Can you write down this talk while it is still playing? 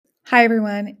Hi,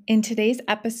 everyone. In today's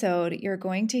episode, you're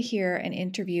going to hear an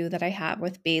interview that I have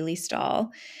with Bailey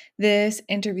Stahl. This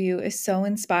interview is so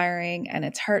inspiring and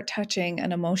it's heart touching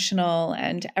and emotional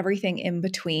and everything in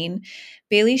between.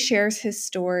 Bailey shares his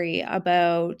story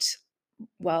about,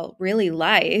 well, really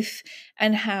life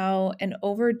and how an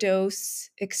overdose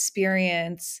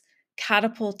experience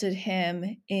catapulted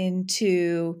him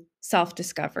into self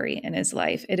discovery in his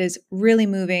life. It is really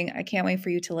moving. I can't wait for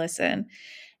you to listen.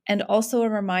 And also a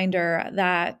reminder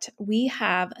that we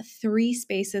have 3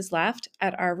 spaces left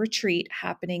at our retreat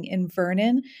happening in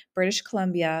Vernon, British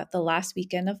Columbia, the last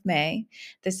weekend of May.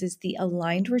 This is the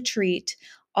Aligned Retreat.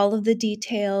 All of the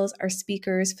details, our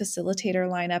speakers, facilitator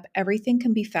lineup, everything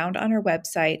can be found on our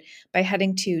website by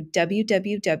heading to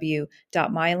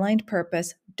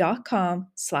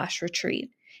www.myalignedpurpose.com/retreat.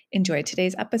 Enjoy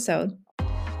today's episode.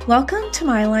 Welcome to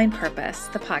My Aligned Purpose,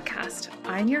 the podcast.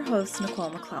 I'm your host,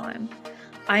 Nicole McClellan.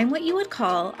 I'm what you would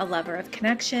call a lover of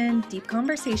connection, deep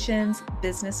conversations,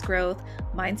 business growth,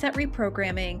 mindset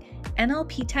reprogramming,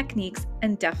 NLP techniques,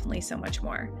 and definitely so much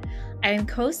more. I am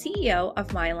co-CEO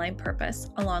of My Aligned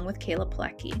Purpose, along with Kayla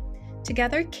Pilecki.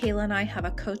 Together, Kayla and I have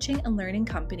a coaching and learning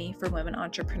company for women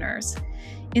entrepreneurs.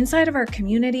 Inside of our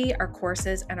community, our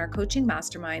courses, and our coaching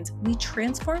masterminds, we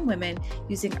transform women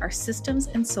using our systems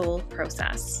and soul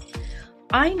process.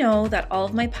 I know that all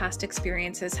of my past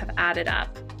experiences have added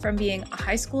up, from being a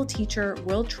high school teacher,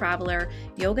 world traveler,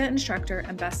 yoga instructor,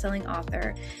 and best-selling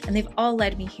author, and they've all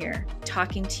led me here,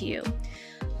 talking to you.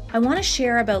 I want to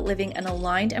share about living an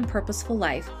aligned and purposeful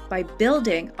life by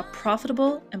building a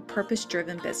profitable and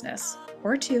purpose-driven business,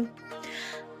 or two.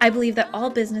 I believe that all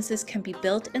businesses can be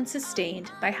built and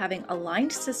sustained by having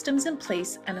aligned systems in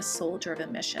place and a soul-driven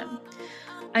mission.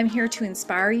 I'm here to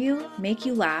inspire you, make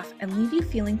you laugh, and leave you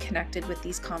feeling connected with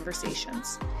these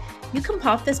conversations. You can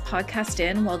pop this podcast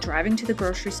in while driving to the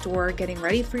grocery store, getting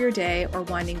ready for your day, or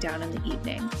winding down in the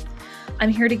evening. I'm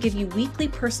here to give you weekly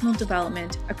personal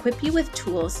development, equip you with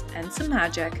tools and some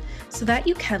magic so that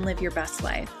you can live your best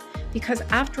life. Because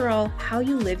after all, how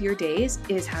you live your days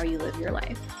is how you live your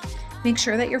life. Make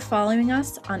sure that you're following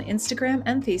us on Instagram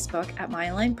and Facebook at My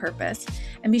Aligned Purpose,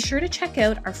 and be sure to check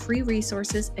out our free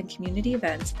resources and community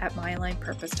events at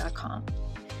myalignedpurpose.com.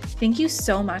 Thank you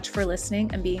so much for listening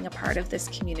and being a part of this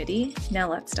community. Now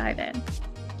let's dive in.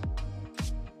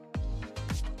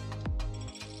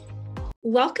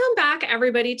 Welcome back,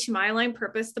 everybody, to My Aligned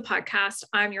Purpose, the podcast.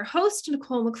 I'm your host,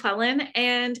 Nicole McClellan,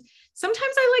 and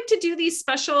sometimes I like to do these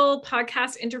special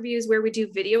podcast interviews where we do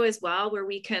video as well, where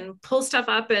we can pull stuff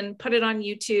up and put it on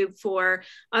YouTube for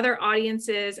other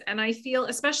audiences. And I feel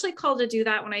especially called to do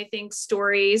that when I think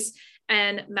stories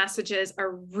and messages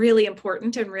are really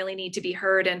important and really need to be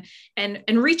heard and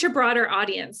reach a broader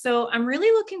audience. So I'm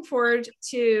really looking forward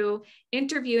to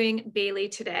interviewing Bailey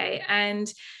today.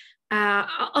 And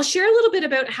I'll share a little bit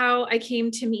about how I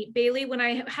came to meet Bailey. When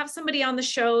I have somebody on the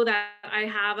show that I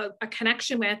have a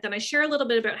connection with, and I share a little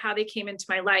bit about how they came into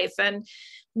my life. And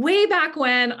way back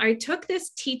when I took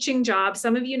this teaching job,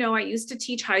 some of you know I used to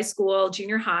teach high school,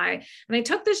 junior high, and I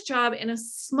took this job in a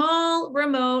small,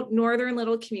 remote, northern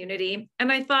little community. And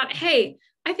I thought, hey,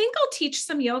 I think I'll teach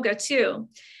some yoga too.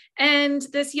 And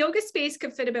this yoga space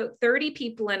could fit about 30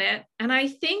 people in it. And I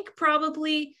think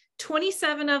probably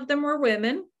 27 of them were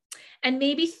women. And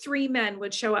maybe 3 men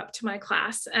would show up to my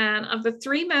class. And of the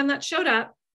 3 men that showed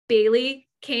up, Bailey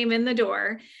came in the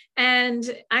door. And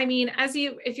I mean,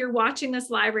 if you're watching this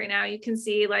live right now, you can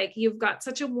see like you've got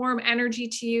such a warm energy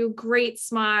to you, great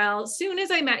smile. Soon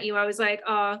as I met you, I was like,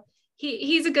 oh,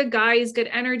 he's a good guy, he's good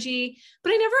energy.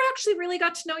 But I never actually really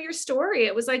got to know your story.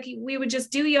 It was like we would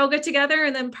just do yoga together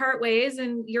and then part ways.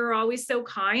 And you're always so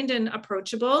kind and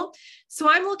approachable. So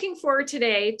I'm looking forward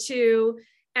today to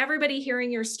everybody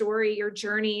hearing your story, your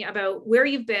journey about where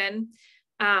you've been,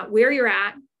 where you're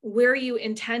at, where you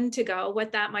intend to go,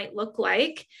 what that might look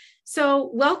like.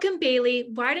 So welcome, Bailey.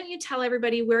 Why don't you tell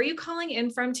everybody where you're calling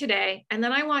in from today? And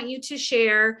then I want you to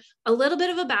share a little bit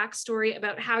of a backstory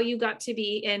about how you got to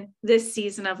be in this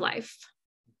season of life.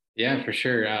 Yeah, for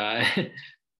sure.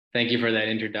 Thank you for that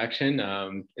introduction.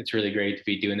 It's really great to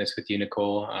be doing this with you,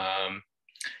 Nicole.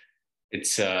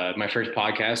 It's my first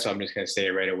podcast, so I'm just going to say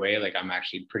it right away. Like, I'm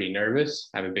actually pretty nervous.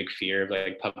 I have a big fear of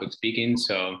like public speaking.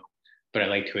 But I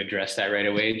like to address that right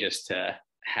away just to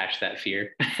hash that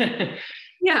fear.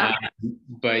 Yeah.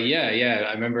 But yeah,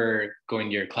 I remember going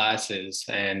to your classes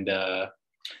and I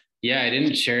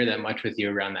didn't share that much with you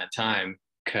around that time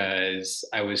because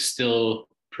I was still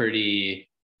pretty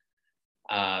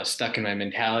stuck in my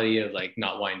mentality of like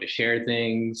not wanting to share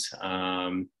things.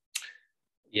 I'm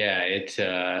in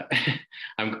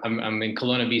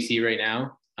Kelowna, BC right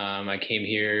now. I came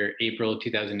here April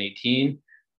 2018.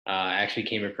 I actually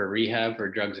came here for rehab for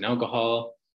drugs and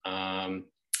alcohol.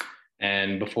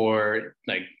 And before,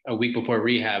 like a week before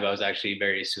rehab, I was actually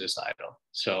very suicidal.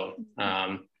 So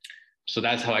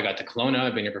that's how I got to Kelowna.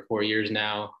 I've been here for 4 years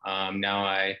now. Now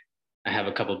I have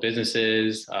a couple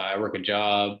businesses. I work a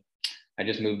job. I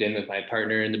just moved in with my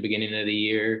partner in the beginning of the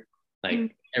year.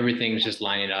 Like everything's just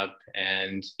lining up.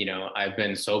 And, you know, I've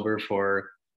been sober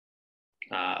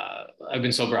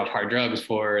off hard drugs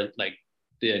for like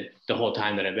the whole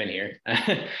time that I've been here.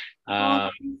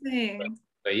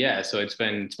 But yeah, so it's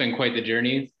been quite the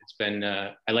journey. It's been,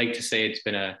 I like to say it's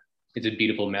a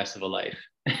beautiful mess of a life.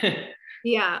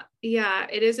 Yeah,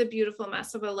 it is a beautiful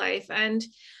mess of a life. And,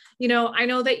 you know, I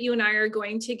know that you and I are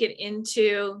going to get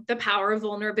into the power of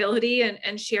vulnerability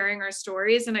and sharing our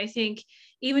stories. And I think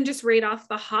even just right off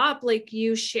the hop, like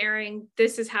you sharing,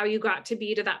 this is how you got to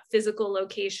be to that physical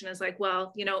location is like,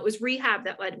 well, you know, it was rehab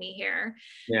that led me here.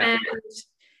 Yeah. And,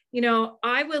 you know,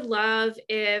 I would love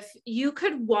if you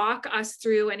could walk us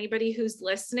through, anybody who's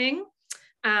listening.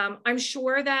 I'm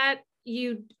sure that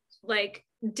you like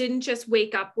didn't just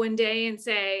wake up one day and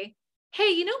say, hey,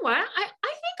 you know what? I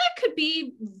think I could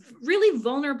be really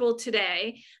vulnerable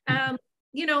today.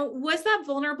 You know, was that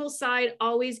vulnerable side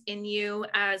always in you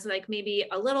as like maybe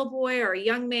a little boy or a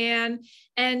young man?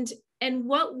 And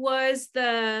what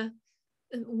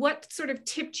sort of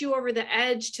tipped you over the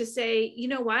edge to say, you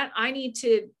know what, I need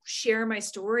to share my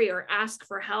story or ask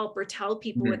for help or tell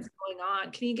people what's going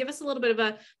on? Can you give us a little bit of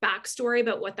a backstory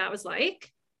about what that was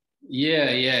like? Yeah,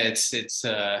 it's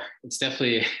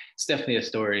definitely a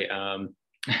story.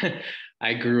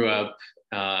 I grew up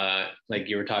like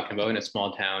you were talking about in a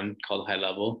small town called High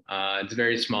Level. It's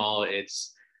very small.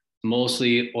 It's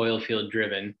mostly oil field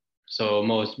driven. So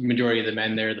majority of the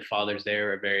men there, the fathers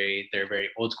there they're very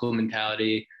old school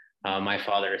mentality. My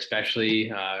father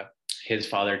especially, his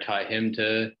father taught him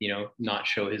to, you know, not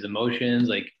show his emotions.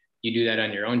 Like you do that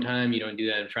on your own time. You don't do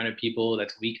that in front of people.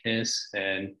 That's weakness.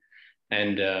 And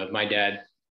my dad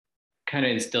kind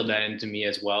of instilled that into me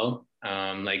as well.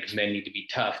 Like men need to be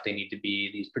tough. They need to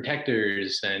be these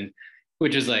protectors, and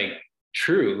which is like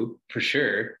true for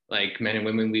sure. Like men and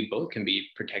women, we both can be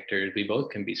protectors. We both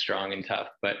can be strong and tough.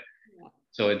 But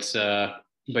so it's,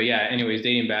 but yeah, anyways,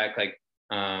 dating back, like,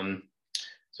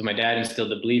 so my dad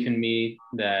instilled the belief in me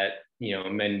that, you know,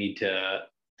 men need to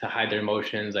hide their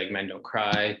emotions. Like men don't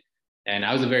cry. And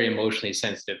I was a very emotionally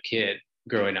sensitive kid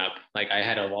growing up. Like I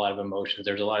had a lot of emotions.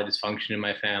 There was a lot of dysfunction in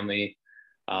my family,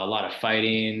 a lot of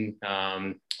fighting,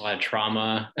 a lot of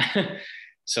trauma.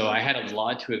 So I had a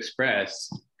lot to express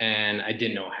and I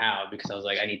didn't know how, because I was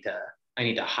like, I need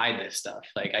to hide this stuff.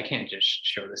 Like I can't just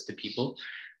show this to people.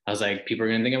 I was like, people are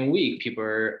going to think I'm weak. People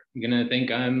are going to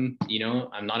think I'm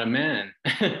not a man.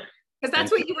 Because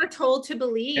that's what you were told to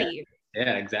believe.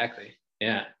 Yeah, exactly.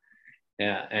 Yeah.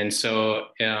 And so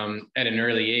at an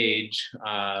early age,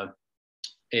 I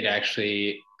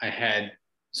had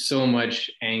so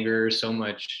much anger, so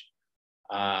much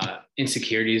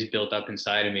insecurities built up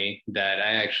inside of me that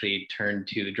I actually turned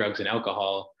to drugs and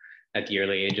alcohol at the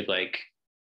early age of like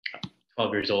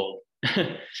 12 years old.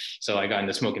 So I got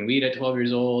into smoking weed at 12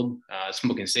 years old,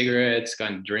 smoking cigarettes,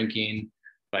 got into drinking.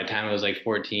 By the time I was like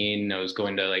 14, I was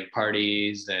going to like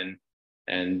parties and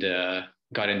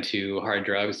got into hard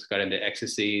drugs, got into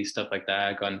ecstasy, stuff like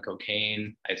that, got into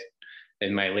cocaine.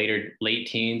 In my late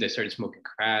teens, I started smoking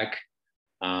crack.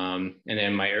 And then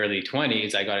in my early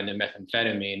 20s, I got into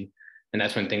methamphetamine, and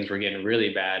that's when things were getting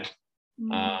really bad.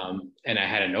 And I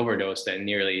had an overdose that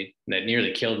nearly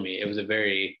killed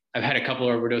me. I've had a couple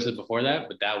of overdoses before that,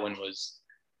 but that one was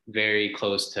very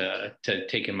close to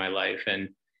taking my life. And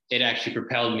it actually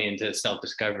propelled me into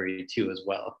self-discovery too, as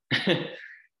well.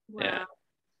 Wow.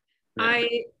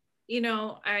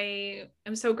 Yeah. I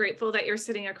am so grateful that you're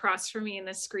sitting across from me in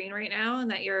this screen right now, and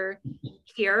that you're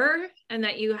here and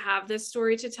that you have this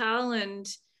story to tell. And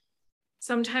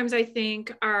sometimes I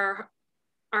think our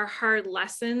hard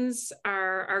lessons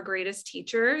are our greatest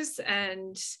teachers.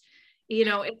 And, you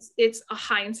know, it's a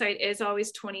hindsight is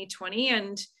always 2020.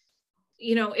 And,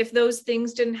 you know, if those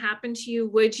things didn't happen to you,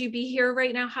 would you be here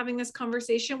right now having this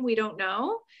conversation? We don't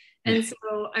know. And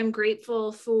so I'm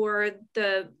grateful for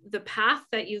the path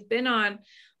that you've been on.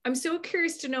 I'm so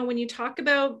curious to know, when you talk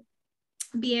about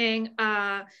being,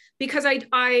 because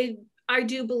I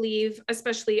do believe,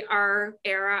 especially our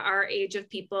era, our age of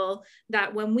people,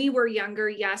 that when we were younger,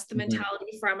 yes, the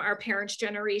mentality from our parents'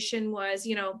 generation was,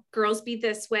 you know, girls be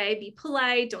this way, be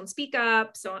polite, don't speak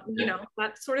up. So, you know,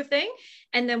 that sort of thing.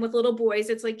 And then with little boys,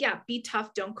 it's like, yeah, be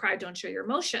tough, don't cry, don't show your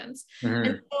emotions.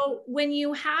 And so when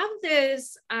you have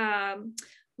this,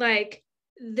 like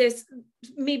this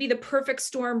maybe the perfect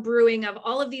storm brewing of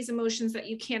all of these emotions that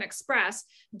you can't express,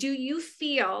 do you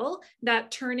feel that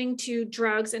turning to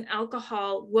drugs and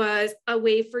alcohol was a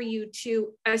way for you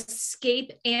to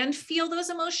escape and feel those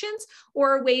emotions,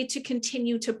 or a way to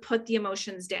continue to put the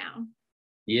emotions down?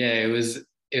 Yeah, it was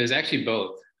actually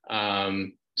both.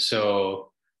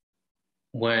 So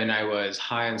when I was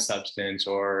high on substance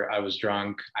or I was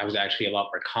drunk, I was actually a lot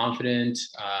more confident.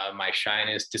 My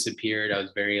shyness disappeared. I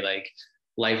was very like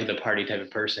life of the party type of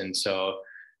person. So,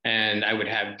 and I would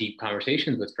have deep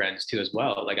conversations with friends too as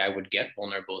well. Like I would get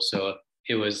vulnerable. So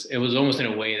it was almost in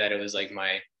a way that it was like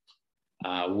my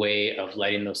way of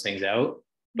letting those things out.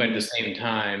 But at the same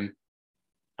time,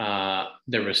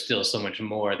 there was still so much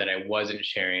more that I wasn't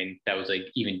sharing that was like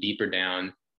even deeper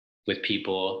down with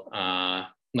people,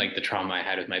 like the trauma I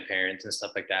had with my parents and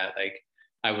stuff like that. Like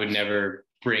I would never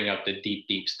bring up the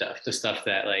deep stuff, the stuff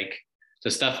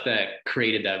that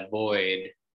created that void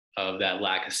of that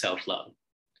lack of self-love,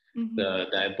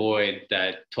 that void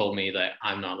that told me that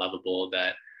I'm not lovable,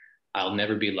 that I'll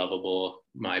never be lovable.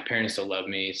 My parents don't love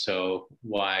me, so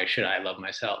why should I love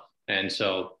myself? And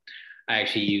so I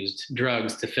actually used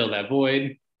drugs to fill that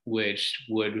void, which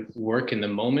would work in the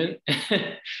moment.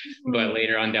 But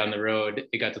later on down the road,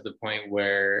 it got to the point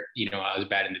where, I was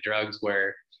bad into drugs,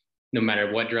 where no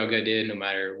matter what drug I did, no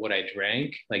matter what I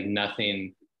drank, like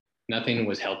nothing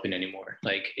was helping anymore.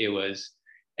 Like I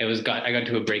got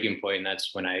to a breaking point, and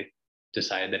that's when I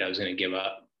decided that I was going to give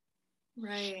up.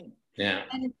 Right. Yeah.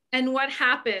 And what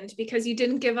happened? Because you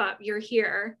didn't give up, you're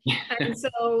here. And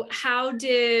so how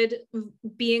did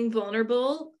being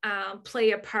vulnerable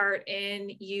play a part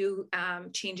in you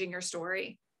changing your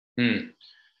story?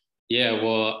 Yeah,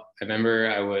 well, I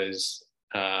remember I was,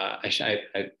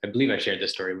 I believe I shared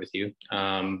this story with you,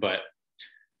 but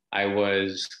I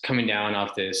was coming down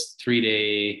off this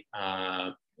 3-day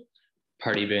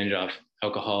party binge off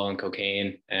alcohol and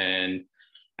cocaine, and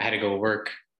I had to go work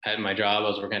at my job. I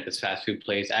was working at this fast food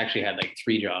place. I actually had like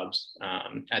 3 jobs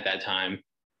at that time.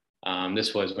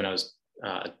 This was when I was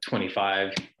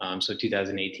 25, so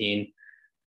 2018.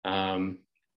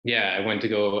 Yeah, I had to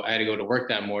go to work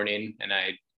that morning, and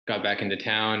I got back into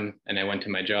town and I went to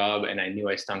my job, and I knew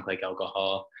I stunk like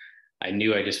alcohol. I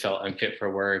knew I just felt unfit for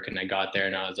work, and I got there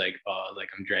and I was like, oh, like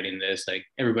I'm dreading this. Like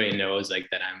everybody knows like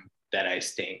that I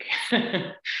stink.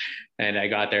 And I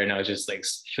got there and I was just like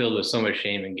filled with so much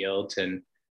shame and guilt. And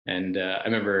I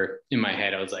remember in my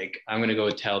head, I was like, I'm going to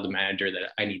go tell the manager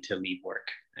that I need to leave work.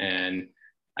 And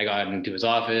I got into his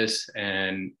office,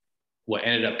 and what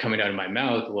ended up coming out of my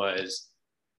mouth was,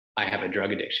 I have a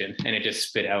drug addiction. And it just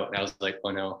spit out. And I was like, oh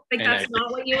no. Like, that's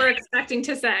not what you were expecting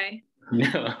to say.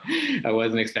 No, I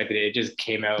wasn't expecting it. It just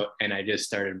came out, and I just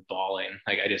started bawling.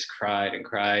 Like I just cried and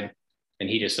cried. And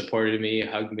he just supported me,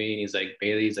 hugged me. And he's like,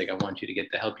 Bailey, he's like, I want you to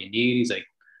get the help you need. He's like,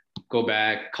 go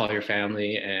back, call your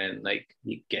family, and like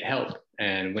get help.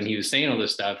 And when he was saying all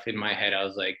this stuff in my head, I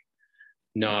was like,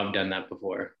 no, I've done that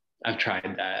before. I've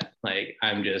tried that. Like,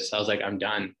 I was like, I'm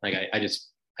done. Like,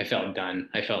 I felt done.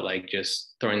 I felt like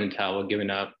just throwing the towel, giving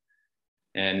up.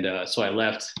 And so I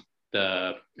left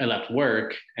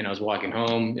work, and I was walking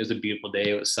home. It was a beautiful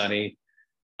day. It was sunny.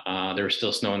 There was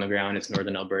still snow on the ground. It's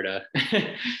northern Alberta,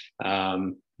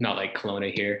 not like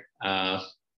Kelowna here.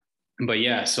 But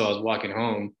yeah, so I was walking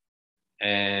home,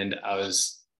 and I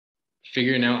was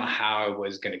figuring out how I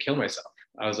was going to kill myself.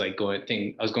 I was going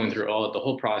through the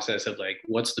whole process of like,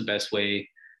 what's the best way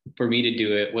for me to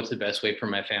do it? What's the best way for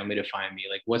my family to find me?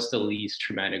 Like, what's the least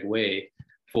traumatic way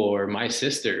for my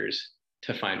sisters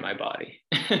to find my body?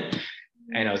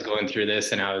 And I was going through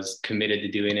this, and I was committed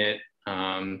to doing it.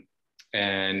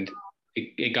 And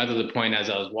it got to the point as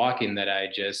I was walking that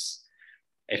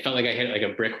it felt like I hit like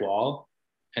a brick wall,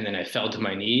 and then I fell to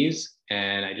my knees,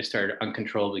 and I just started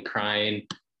uncontrollably crying,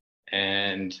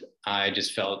 and I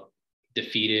just felt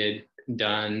defeated,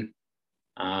 done.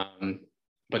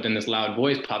 But then this loud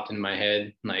voice popped in my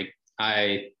head, like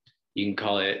you can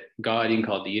call it God, you can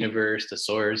call it the universe, the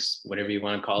source, whatever you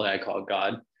want to call it. I call it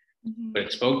God. But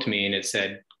it spoke to me, and it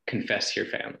said, confess to your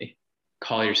family,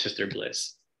 call your sister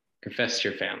Bliss, confess to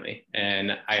your family.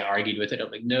 And I argued with it.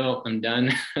 I'm like, no, I'm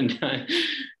done. I'm done.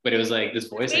 But it was like this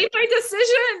voice. Made my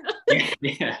decision.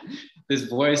 Yeah. This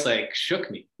voice like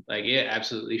shook me. Like it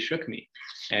absolutely shook me.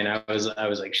 And I was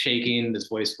like shaking. This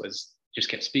voice just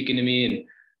kept speaking to me. And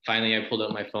finally I pulled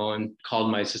out my phone,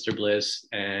 called my sister Bliss,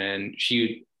 and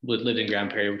she lived in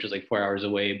Grand Prairie, which was like 4 hours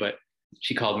away. But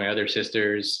she called my other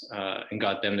sisters and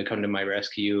got them to come to my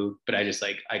rescue. But I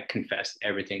confessed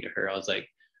everything to her. I was like,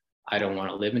 I don't want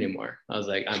to live anymore. I was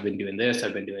like, I've been doing this.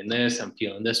 I'm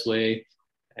feeling this way.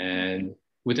 And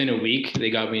within a week, they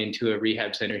got me into a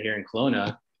rehab center here in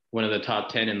Kelowna, one of the top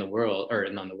 10 in the world, or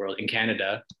not the world, in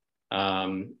Canada.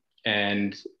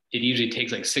 And it usually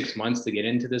takes like 6 months to get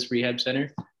into this rehab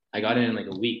center. I got in like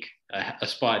a week. A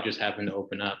spot just happened to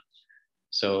open up.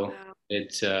 So Wow.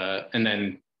 it's, and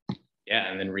then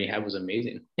rehab was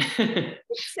amazing.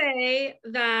 Say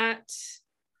that,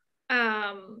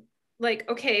 like,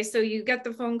 okay, so you get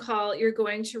the phone call, you're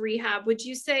going to rehab. Would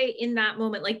you say in that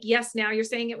moment, like, yes, now you're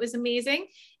saying it was amazing?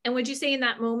 And would you say in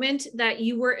that moment that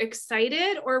you were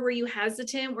excited, or were you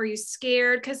hesitant? Were you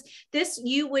scared? Because this,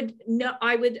 you would know,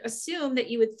 I would assume that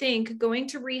you would think going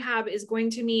to rehab is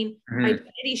going to mean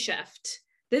identity shift.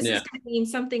 This is going to mean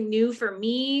something new for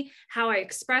me, how I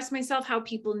express myself, how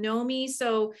people know me.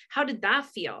 So how did that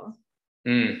feel?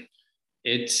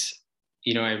 It's,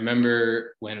 I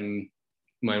remember when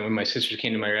my sisters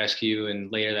came to my rescue,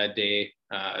 and later that day,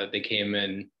 they came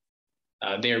and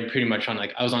they were pretty much on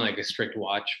I was on like a strict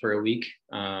watch for a week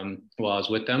while I was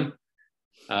with them.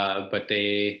 But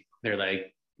they're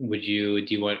like, do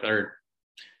you want, or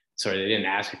sorry, they didn't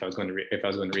ask if I was going to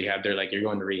rehab. They're like, you're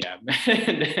going to rehab.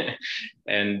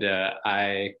 And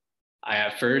I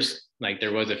at first, like,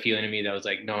 there was a feeling in me that was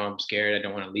like, no, I'm scared. I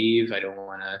don't want to leave. I don't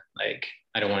want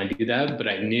to do that. But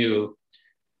I knew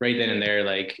right then and there,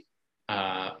 like,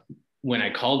 when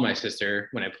I called my sister,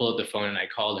 when I pulled up the phone and I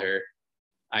called her,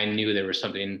 I knew there was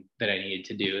something that I needed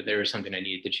to do. There was something I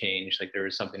needed to change. Like, there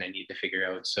was something I needed to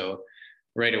figure out. So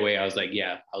right away, I was like,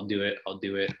 yeah, I'll do it. I'll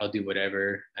do it. I'll do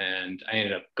whatever. And I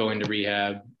ended up going to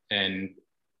rehab, and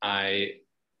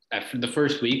the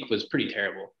first week was pretty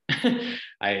terrible.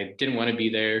 I didn't want to be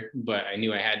there, but I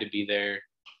knew I had to be there.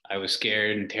 I was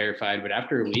scared and terrified, but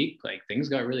after a week, like, things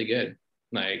got really good.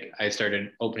 Like, I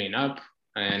started opening up,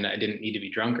 and I didn't need to be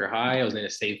drunk or high. I was in a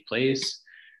safe place.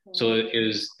 So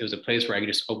it was a place where I could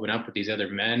just open up with these other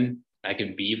men. I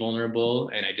could be vulnerable,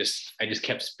 and I just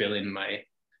kept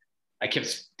I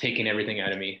kept taking everything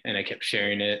out of me, and I kept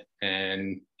sharing it.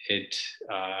 And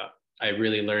I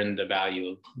really learned the value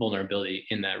of vulnerability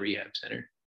in that rehab center.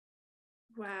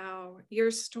 Wow. Your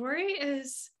story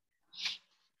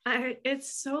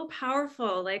it's so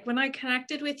powerful. Like, when I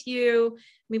connected with you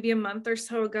maybe a month or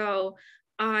so ago,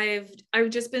 I've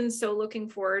just been so looking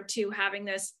forward to having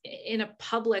this in a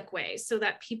public way so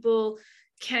that people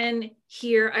can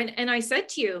hear. And I said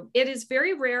to you, it is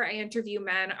very rare I interview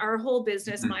men. Our whole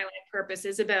business, My Life Purpose,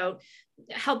 is about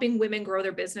helping women grow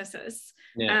their businesses.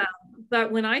 Yeah.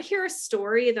 But when I hear a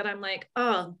story that I'm like,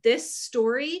 oh, this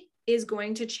story is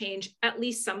going to change at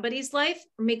least somebody's life,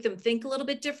 or make them think a little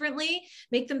bit differently,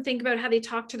 make them think about how they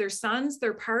talk to their sons,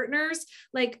 their partners,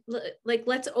 like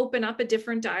let's open up a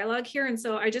different dialogue here. And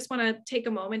so I just want to take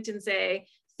a moment and say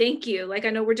thank you. Like,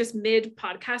 I know we're just mid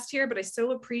podcast here, but I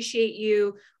so appreciate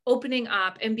you opening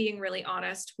up and being really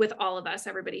honest with all of us,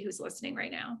 everybody who's listening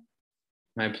right now.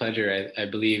 My pleasure. I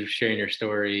believe sharing your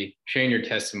story, sharing your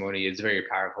testimony is very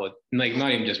powerful. Like,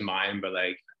 not even just mine, but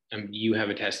like, you have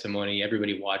a testimony.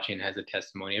 Everybody watching has a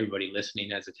testimony. Everybody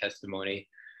listening has a testimony.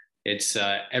 It's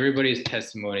everybody's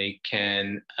testimony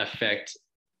can affect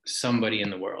somebody in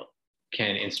the world,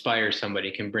 can inspire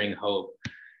somebody, can bring hope.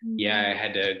 Mm-hmm. Yeah, I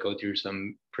had to go through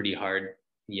some pretty hard,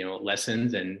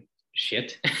 lessons and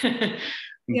shit.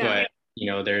 Yeah. But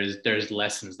there's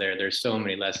lessons there. There's so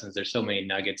many lessons. There's so many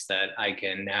nuggets that I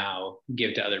can now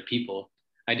give to other people.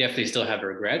 I definitely still have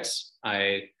regrets.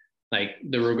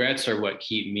 The regrets are what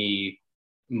keep me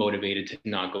motivated to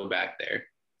not go back there.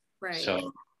 Right.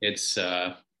 So it's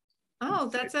that's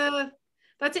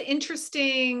an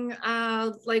interesting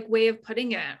way of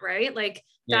putting it, right? Like,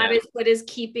 that is what is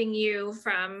keeping you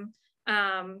from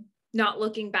not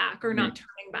looking back or not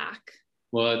turning back.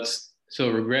 Well, so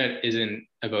regret isn't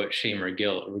about shame or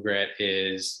guilt. Regret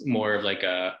is more of like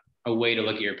a way to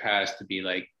look at your past, to be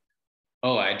like,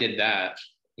 oh, I did that.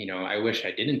 I wish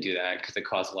I didn't do that because it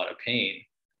caused a lot of pain.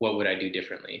 What would I do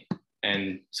differently?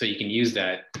 And so you can use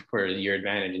that for your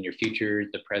advantage in your future,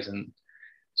 the present.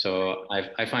 So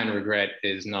I find regret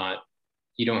is not,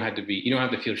 you don't have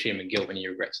to feel shame and guilt when you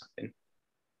regret something.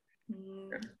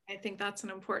 I think that's an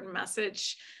important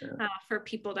message for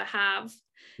people to have.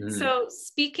 So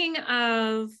speaking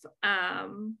of,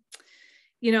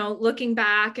 looking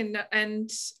back and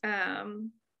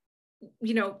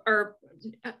or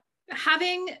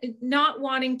having, not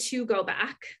wanting to go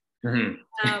back.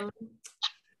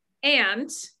 And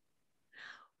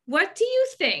what do you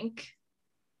think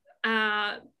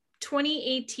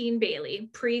 2018 Bailey,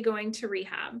 pre going to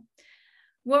rehab,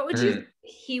 what would you think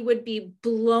he would be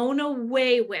blown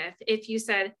away with if you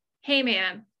said, hey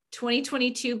man,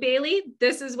 2022 Bailey,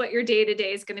 this is what your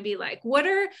day-to-day is going to be like. What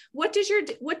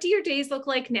do your days look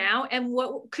like now? And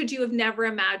what could you have never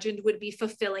imagined would be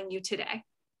fulfilling you today?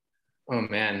 Oh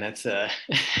man, that's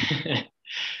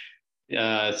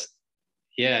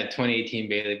yeah, 2018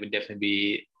 Bailey would definitely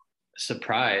be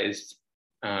surprised.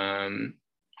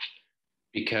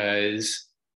 Because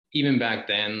even back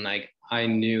then, like I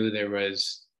knew there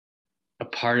was a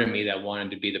part of me that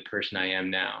wanted to be the person I am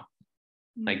now.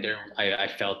 Like I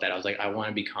felt that I was like, I want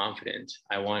to be confident.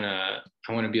 I want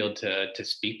to be able to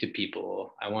speak to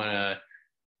people. I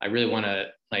really want to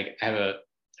like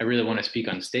I really want to speak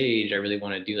on stage. I really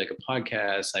want to do like a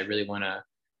podcast. I really want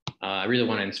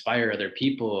to inspire other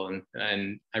people.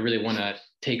 And I really want to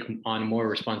take on more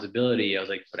responsibility. I was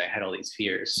like, but I had all these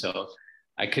fears. So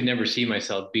I could never see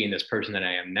myself being this person that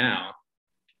I am now,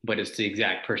 but it's the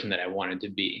exact person that I wanted to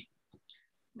be.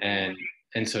 And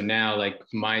so now like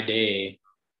my day,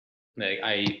 like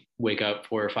I wake up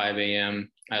 4 or 5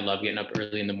 a.m. I love getting up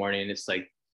early in the morning. It's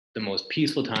like the most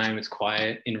peaceful time. It's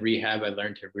quiet. In rehab, I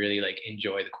learned to really like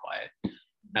enjoy the quiet.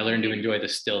 I learned to enjoy the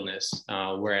stillness,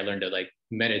 where I learned to like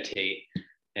meditate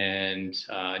and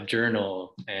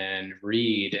journal and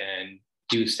read and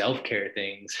do self-care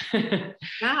things.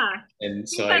 Yeah. And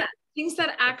so things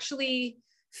that actually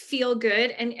feel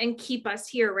good and keep us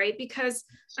here, right? Because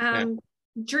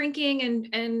drinking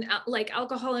and like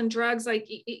alcohol and drugs, like,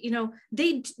 you know,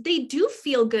 they do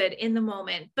feel good in the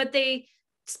moment, but they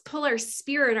pull our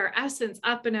spirit, our essence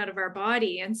up and out of our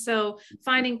body. And so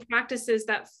finding practices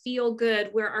that feel good,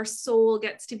 where our soul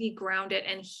gets to be grounded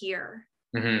and here.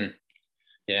 Mm-hmm.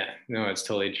 Yeah, no, it's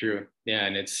totally true. Yeah.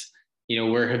 And it's, you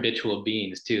know, we're habitual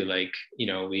beings too. Like, you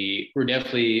know, we're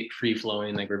definitely free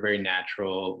flowing. Like we're very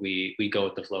natural. We go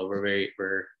with the flow.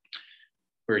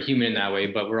 We're human in that way,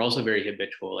 but we're also very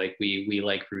habitual. Like we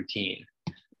like routine.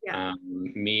 Yeah.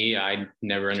 Me, I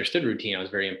never understood routine. I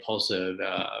was very impulsive,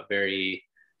 very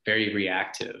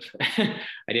reactive. I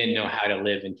didn't know how to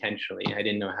live intentionally. I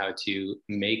didn't know how to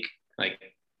make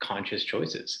like conscious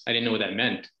choices. I didn't know what that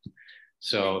meant.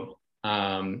 So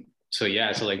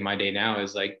yeah, so like my day now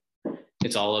is like,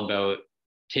 it's all about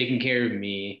taking care of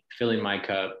me, filling my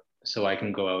cup so I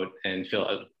can go out and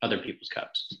fill other people's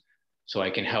cups. So I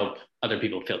can help other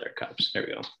people fill their cups. There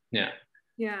we go. Yeah.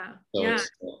 Yeah.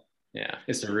 So yeah.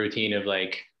 It's a routine of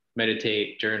like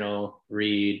meditate, journal,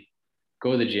 read,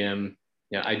 go to the gym.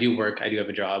 Yeah, I do work. I do have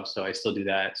a job, so I still do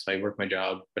that. So I work my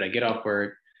job, but I get off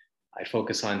work. I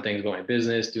focus on things about my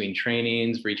business, doing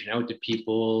trainings, reaching out to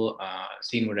people,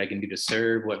 seeing what I can do to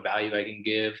serve, what value I can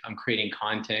give. I'm creating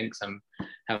content because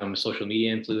I'm a social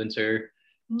media influencer.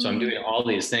 So I'm doing all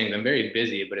these things. I'm very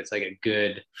busy, but it's like a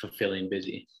good, fulfilling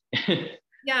busy.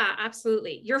 Yeah,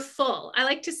 absolutely. You're full. I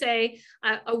like to say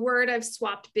a word I've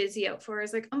swapped busy out for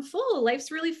is like, I'm full.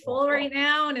 Life's really full right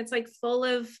now. And it's like full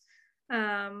of,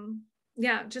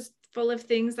 just full of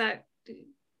things that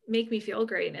make me feel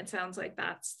great. And it sounds like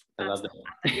that's I love that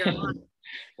you're on.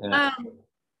 Yeah.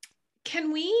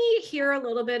 Can we hear a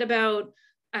little bit about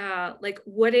like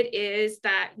what it is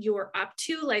that you're up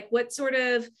to? Like what sort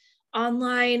of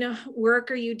online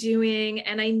work are you doing?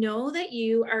 And I know that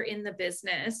you are in the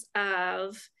business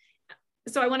of,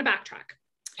 so I want to backtrack.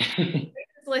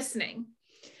 Listening.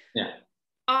 Yeah.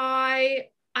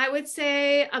 I would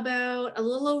say about a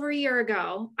little over a year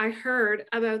ago, I heard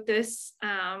about this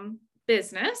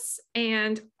business,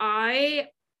 and I'm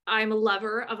a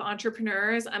lover of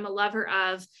entrepreneurs. I'm a lover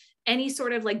of any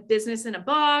sort of like business in a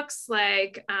box,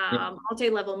 like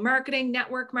multi-level marketing,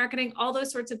 network marketing, all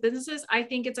those sorts of businesses. I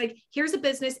think it's like, here's a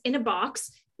business in a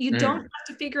box. You don't have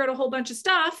to figure out a whole bunch of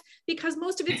stuff because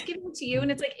most of it's given to you. And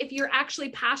it's like, if you're actually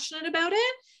passionate about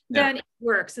it, then it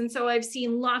works. And so I've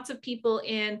seen lots of people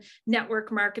in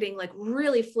network marketing like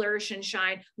really flourish and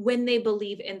shine when they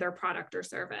believe in their product or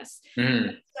service.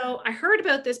 So I heard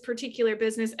about this particular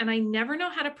business and I never know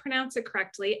how to pronounce it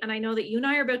correctly. And I know that you and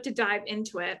I are about to dive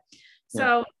into it.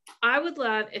 So I would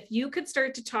love if you could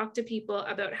start to talk to people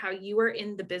about how you are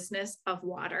in the business of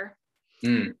water.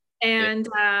 And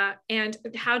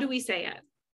how do we say it?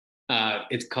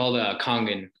 It's called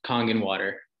Kangen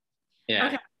water. Yeah.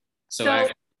 Okay. So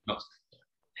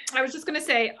I was just going to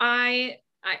say, I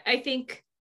think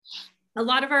a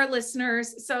lot of our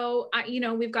listeners, so,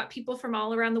 we've got people from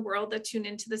all around the world that tune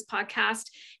into this podcast.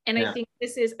 And I think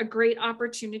this is a great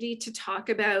opportunity to talk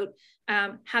about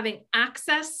having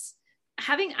access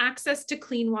to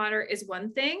clean water is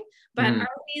one thing, but are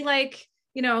we like,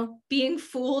 being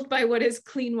fooled by what is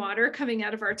clean water coming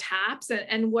out of our taps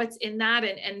and what's in that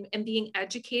and being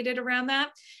educated around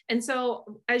that. And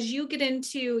so as you get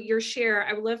into your share,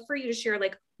 I would love for you to share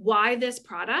like why this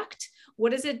product,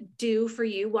 What does it do for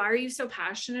you? Why are you so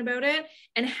passionate about it?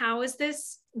 And how is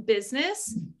this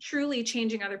business truly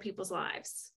changing other people's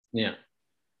lives? Yeah.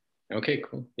 Okay,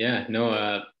 cool. Yeah,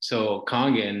 no, so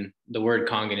Kangen, the word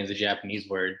Kangen is a Japanese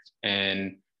word,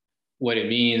 and what it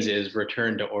means is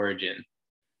return to origin.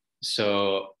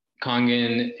 So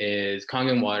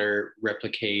Kangen water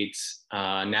replicates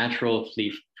natural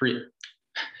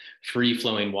free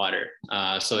flowing water.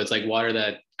 So it's like water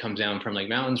that comes down from like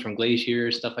mountains, from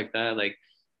glaciers, stuff like that. Like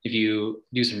if you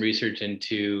do some research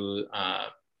into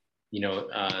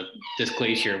this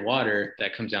glacier water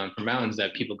that comes down from mountains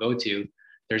that people go to,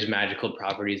 there's magical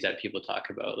properties that people talk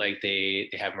about. Like they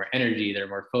have more energy, they're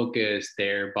more focused,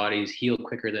 their bodies heal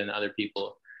quicker than other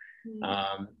people.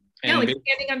 Yeah, like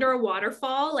standing under a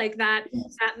waterfall, like that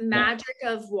magic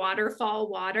of waterfall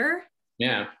water.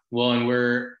 Yeah. Well,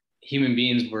 and human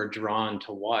beings, we're drawn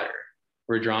to water.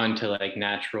 We're drawn to like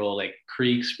natural, like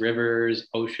creeks, rivers,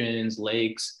 oceans,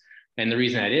 lakes. And the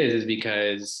reason that is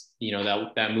because,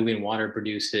 that moving water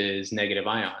produces negative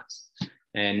ions.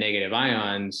 And negative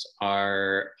ions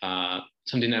are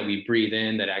something that we breathe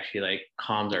in that actually like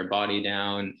calms our body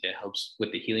down. It helps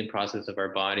with the healing process of our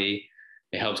body.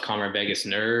 It helps calm our vagus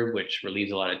nerve, which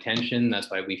relieves a lot of tension.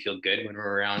 That's why we feel good when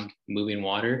we're around moving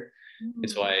water.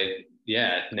 It's why,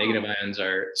 negative ions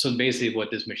are, so basically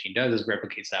what this machine does is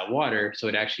replicates that water. So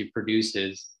it actually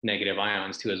produces negative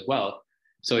ions too as well.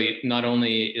 So not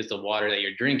only is the water that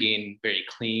you're drinking very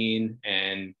clean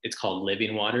and it's called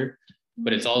living water,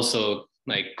 but it's also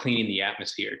like cleaning the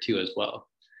atmosphere too as well.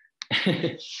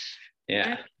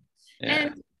 Yeah.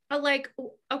 And like,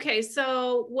 okay,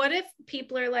 so what if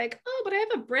people are like, oh, but I have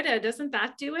a Brita, doesn't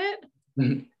that do it?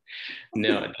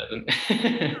 No, it doesn't.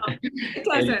 No, it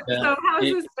doesn't. So how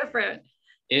is this different?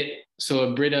 So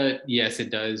a Brita, yes, it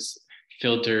does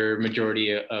filter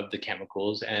majority of the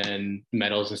chemicals and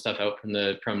metals and stuff out from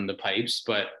the pipes,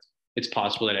 but it's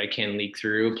possible that it can leak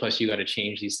through. Plus, you got to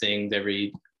change these things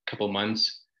every couple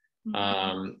months.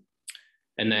 And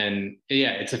then,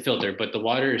 it's a filter, but the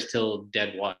water is still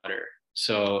dead water.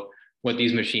 So what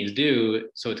these machines do,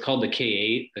 so it's called the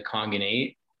K8, the Kangen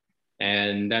 8.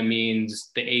 And that means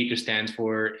the 8 just stands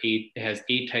for 8, it has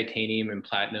 8 titanium and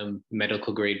platinum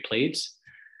medical grade plates.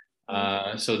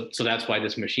 So that's why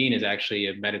this machine is actually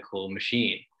a medical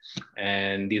machine.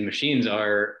 And these machines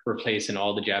are replaced in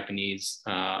all the Japanese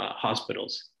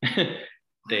hospitals. So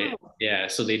they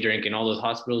drink in all those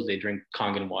hospitals, they drink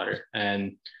Kangen water.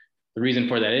 And the reason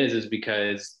for that is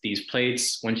because these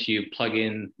plates, once you plug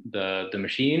in the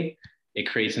machine, it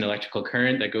creates an electrical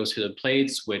current that goes through the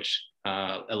plates, which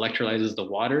electrolyzes the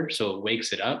water, so it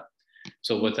wakes it up.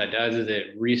 So what that does is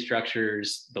it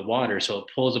restructures the water, so it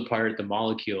pulls apart the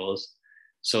molecules.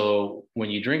 So when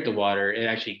you drink the water, it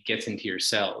actually gets into your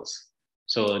cells.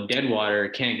 So dead water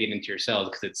can't get into your cells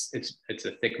because it's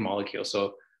a thick molecule.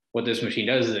 So what this machine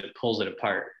does is it pulls it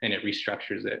apart and it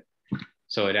restructures it.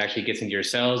 So it actually gets into your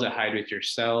cells, it hydrates your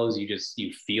cells.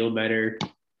 You feel better,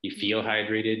 you feel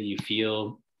hydrated, you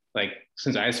feel like,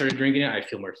 since I started drinking it, I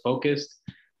feel more focused.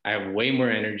 I have way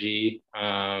more energy.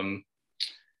 My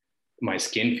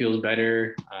skin feels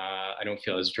better. I don't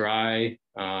feel as dry.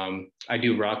 I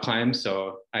do rock climb,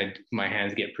 so my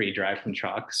hands get pretty dry from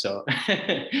chalk. So,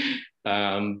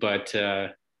 like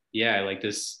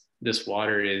this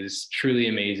water is truly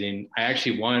amazing. I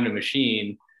actually wanted a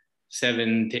machine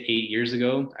 7 to 8 years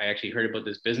ago. I actually heard about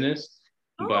this business,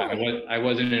 but I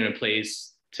wasn't in a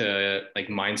place to like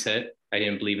mindset. I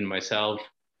didn't believe in myself.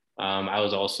 I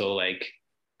was also like,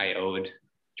 I owed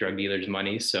drug dealers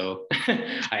money. So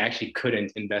I actually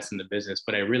couldn't invest in the business,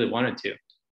 but I really wanted to.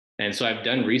 And so I've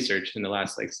done research in the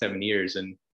last like 7 years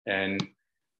and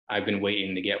I've been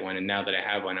waiting to get one. And now that I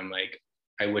have one, I'm like,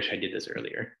 I wish I did this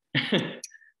earlier.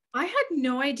 I had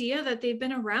no idea that they've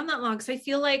been around that long. Cause I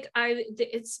feel like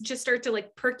it's just started to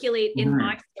like percolate in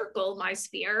my circle, my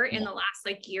sphere in the last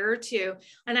like year or two.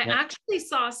 And I actually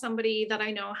saw somebody that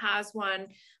I know has one.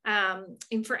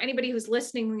 And for anybody who's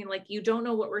listening, like, you don't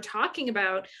know what we're talking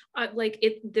about,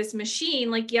 this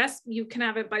machine, like, yes, you can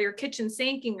have it by your kitchen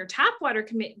sink and your tap water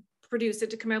can produce it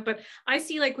to come out. But I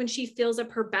see like when she fills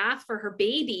up her bath for her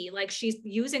baby, like she's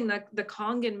using the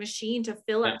Kangen machine to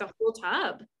fill up the whole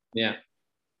tub. Yeah,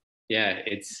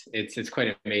 it's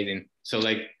quite amazing. So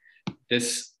like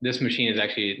this machine is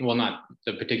actually, well, not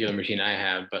the particular machine I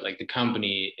have, but like the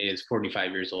company is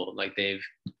 45 years old. Like they've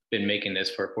been making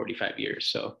this for 45 years.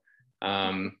 So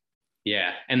and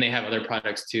they have other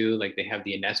products too. Like they have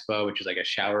the Inespa, which is like a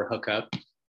shower hookup.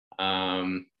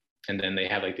 And then they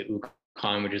have like the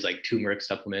Ukon, which is like turmeric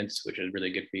supplements, which is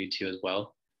really good for you too as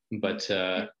well. But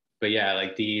yeah,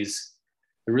 like the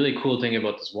really cool thing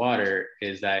about this water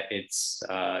is that it's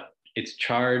it's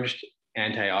charged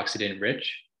antioxidant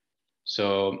rich.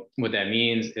 So what that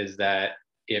means is that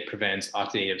it prevents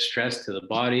oxidative stress to the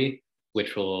body,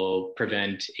 which will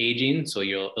prevent aging. So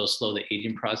it'll slow the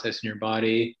aging process in your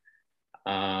body.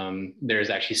 There's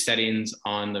actually settings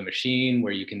on the machine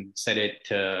where you can set it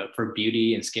for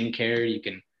beauty and skincare. You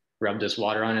can rub this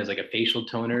water on as like a facial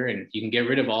toner, and you can get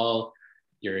rid of all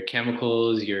your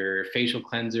chemicals, your facial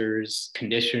cleansers,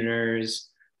 conditioners,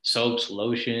 soaps,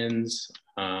 lotions.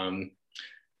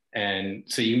 And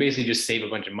so you basically just save a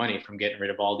bunch of money from getting rid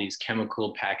of all these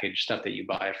chemical packaged stuff that you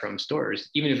buy from stores.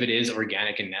 Even if it is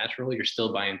organic and natural, you're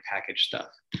still buying packaged stuff.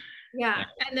 Yeah.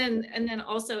 And then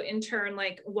also in turn,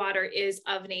 like water is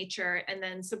of nature, and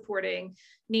then supporting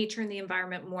nature and the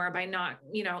environment more by not,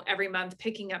 every month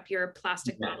picking up your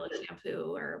plastic bottle of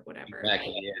shampoo or whatever.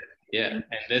 Exactly. Yeah. And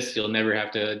this, you'll never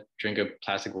have to drink a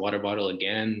plastic water bottle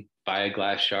again, buy a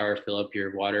glass jar, fill up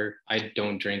your water. I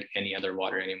don't drink any other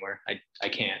water anymore. I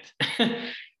can't.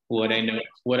 What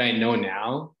I know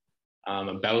now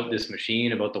about this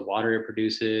machine, about the water it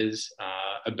produces,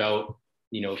 about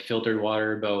filtered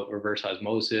water, about reverse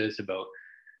osmosis, about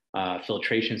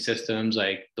filtration systems,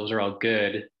 like those are all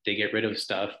good. They get rid of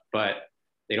stuff, but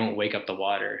they don't wake up the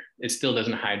water. It still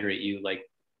doesn't hydrate you like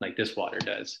this water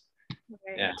does.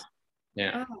 Right.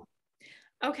 Yeah. Oh.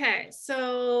 Okay.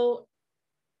 So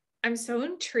I'm so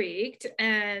intrigued,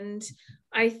 and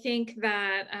I think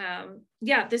that,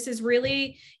 this is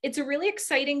it's a really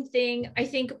exciting thing. I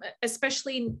think,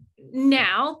 especially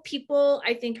now, people,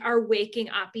 I think, are waking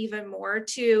up even more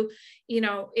to,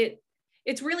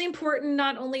 it's really important,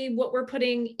 not only what we're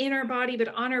putting in our body, but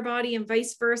on our body and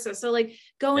vice versa. So like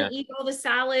go and eat all the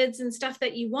salads and stuff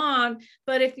that you want.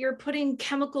 But if you're putting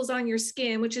chemicals on your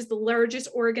skin, which is the largest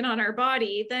organ on our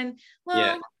body, then,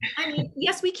 I mean,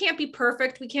 yes, we can't be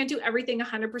perfect. We can't do everything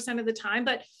 100% of the time,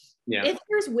 but if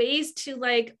there's ways to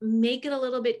like make it a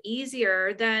little bit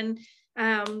easier, then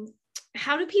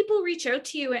how do people reach out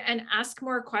to you and ask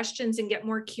more questions and get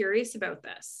more curious about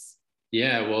this?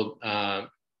 Yeah, well,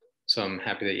 so I'm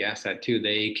happy that you asked that too.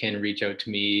 They can reach out to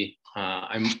me.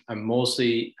 I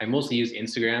mostly use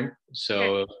Instagram,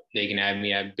 so they can add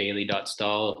me at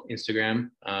bailey.stall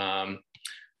Instagram,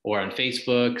 or on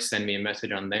Facebook. Send me a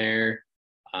message on there.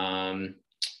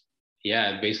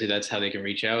 Basically that's how they can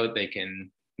reach out. They can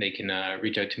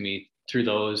reach out to me through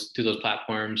those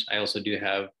platforms. I also do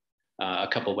have a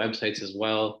couple websites as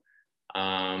well,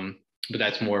 but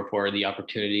that's more for the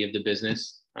opportunity of the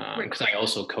business. Because I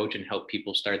also coach and help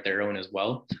people start their own as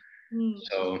well.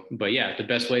 So, but yeah, the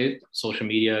best way, social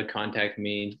media, contact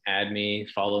me, add me,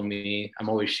 follow me. I'm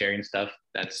always sharing stuff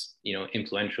that's,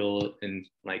 influential, and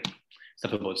like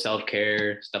stuff about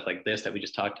self-care, stuff like this that we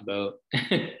just talked about.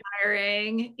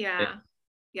 Inspiring. Yeah.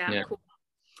 Cool.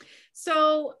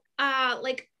 So,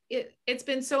 it's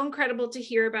been so incredible to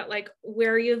hear about like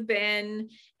where you've been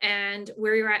and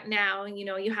where you're at now. And,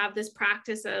 you have this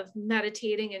practice of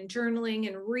meditating and journaling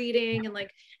and reading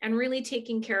and really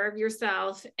taking care of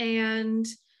yourself. And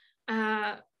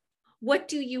what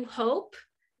do you hope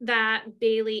that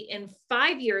Bailey in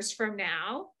 5 years from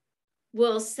now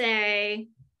will say,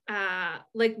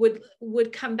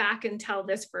 would come back and tell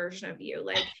this version of you?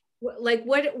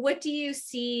 What do you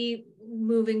see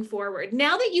moving forward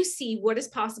now that you see what is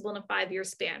possible in a 5-year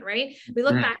span, right? We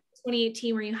look back to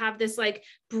 2018 where you have this like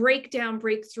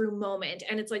breakthrough moment,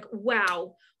 and it's like,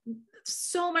 wow,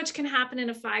 so much can happen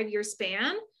in a 5-year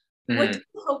span. What do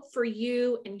you hope for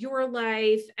you and your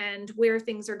life, and where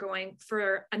things are going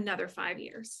for another 5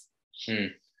 years?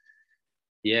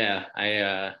 Yeah,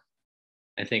 I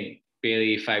think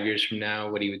Bailey 5 years from now,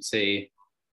 what he would say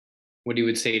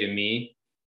to me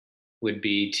would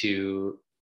be to,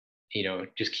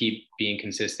 just keep being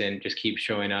consistent, just keep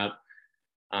showing up.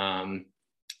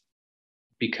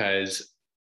 Because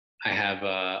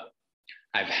I've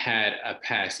had a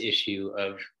past issue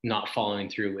of not following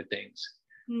through with things,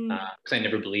 because I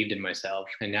never believed in myself,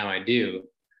 and now I do.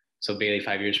 So Bailey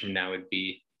 5 years from now would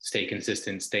be stay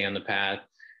consistent, stay on the path,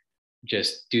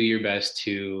 just do your best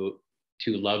to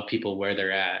love people where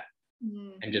they're at,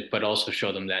 but also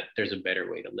show them that there's a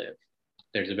better way to live.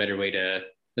 There's a better way to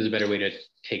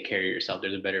take care of yourself.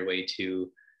 There's a better way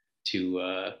to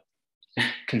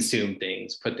consume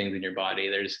things, put things in your body.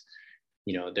 There's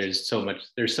so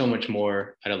much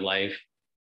more out of life.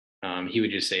 He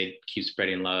would just say, keep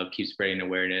spreading love, keep spreading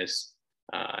awareness,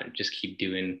 just keep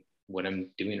doing what I'm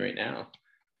doing right now.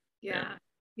 Yeah,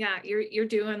 you're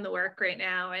doing the work right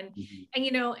now. And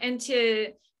and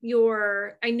to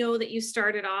your, I know that you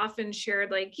started off and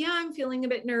shared like, I'm feeling a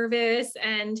bit nervous,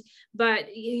 but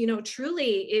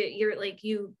truly you're like,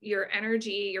 your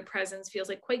energy, your presence feels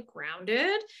like quite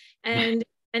grounded. And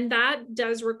And that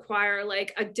does require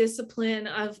like a discipline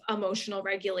of emotional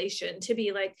regulation to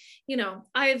be like, you know,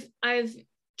 I've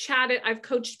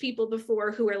coached people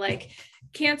before who are like,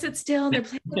 can't sit still and they're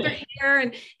playing with their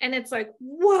hair. And it's like,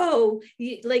 whoa,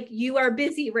 like you are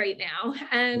busy right now.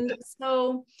 And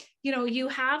so, you know, you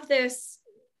have this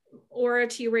aura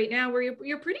to you right now where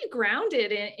you're pretty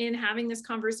grounded in having this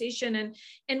conversation.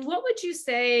 And what would you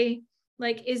say,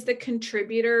 like, is the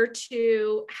contributor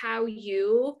to how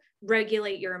you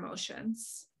regulate your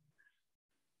emotions?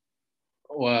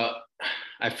 Well,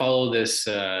 I follow this,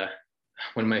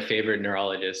 one of my favorite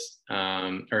neurologists,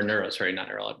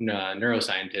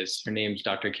 neuroscientists. Her name's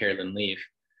Dr. Carolyn Leaf.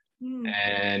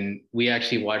 And we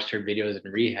actually watched her videos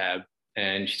in rehab,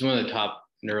 and she's one of the top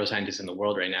neuroscientists in the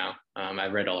world right now.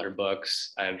 I've read all her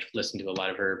books. I've listened to a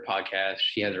lot of her podcasts.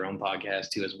 She has her own podcast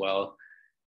too as well.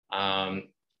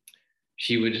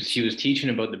 She was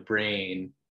teaching about the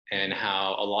brain and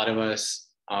how a lot of us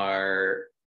are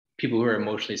people who are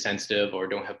emotionally sensitive or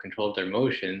don't have control of their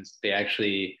emotions. They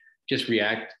actually just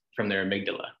react from their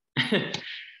amygdala.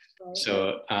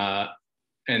 So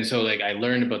like I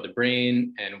learned about the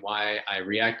brain and why I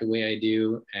react the way I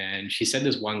do. And she said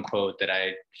this one quote that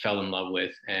I fell in love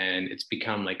with, and it's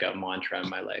become like a mantra in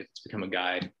my life. It's become a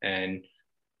guide. And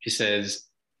she says,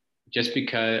 just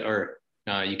because,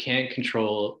 you can't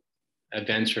control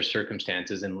events or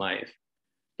circumstances in life,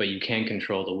 but you can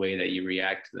control the way that you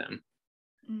react to them.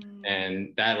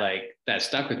 And that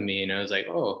stuck with me. And I was like,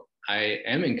 oh, I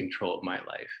am in control of my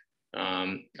life.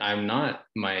 I'm not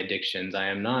my addictions. I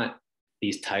am not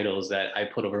these titles that I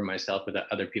put over myself or that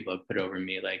other people have put over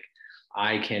me. Like,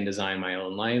 I can design my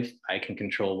own life. I can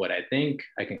control what I think.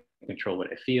 I can control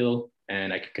what I feel,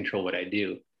 and I can control what I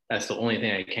do. That's the only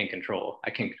thing I can't control. I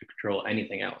can't control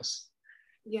anything else.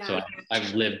 Yeah. So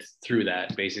I've lived through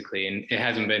that basically, and it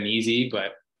hasn't been easy,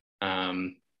 but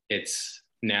it's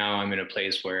now I'm in a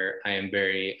place where I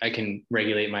can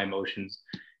regulate my emotions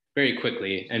very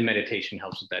quickly, and meditation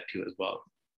helps with that too as well.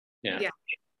 Yeah.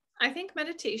 I think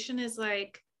meditation is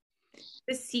like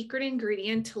the secret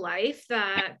ingredient to life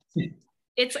that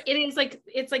it's like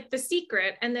the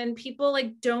secret. And then people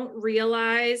like don't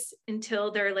realize until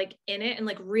they're like in it and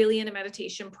like really in a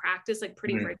meditation practice, like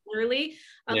pretty regularly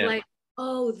of like,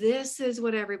 oh, this is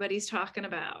what everybody's talking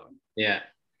about. Yeah.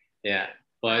 Yeah.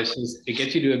 Well, it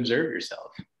gets you to observe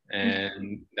yourself.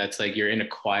 And that's like, you're in a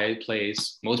quiet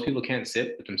place. Most people can't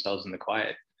sit with themselves in the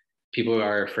quiet. People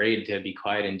are afraid to be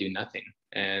quiet and do nothing.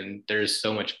 And there's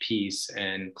so much peace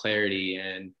and clarity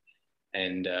and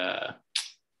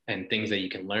things that you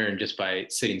can learn just by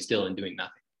sitting still and doing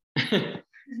nothing.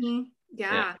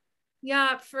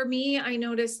 Yeah. For me, I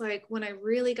noticed like when I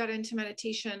really got into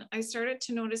meditation, I started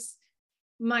to notice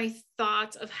my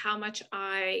thoughts of how much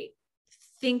I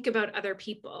think about other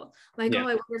people. Like, oh, I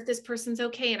wonder if this person's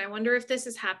okay. And I wonder if this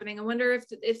is happening. I wonder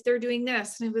if they're doing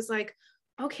this. And it was like,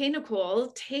 okay,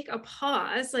 Nicole, take a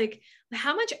pause. Like,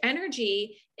 how much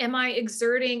energy am I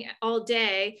exerting all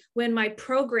day when my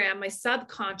program, my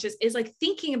subconscious is like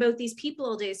thinking about these people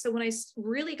all day? So when I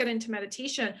really got into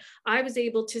meditation, I was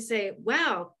able to say,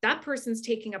 wow, that person's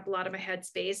taking up a lot of my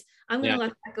headspace. I'm going to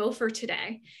let that go for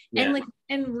today.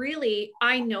 And really,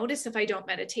 I notice if I don't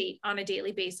meditate on a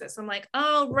daily basis, I'm like,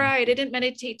 oh, right, I didn't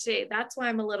meditate today. That's why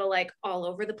I'm a little like all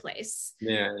over the place.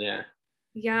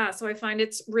 Yeah. So I find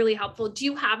it's really helpful. Do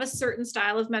you have a certain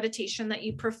style of meditation that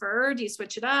you prefer? Do you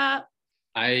switch it up?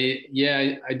 I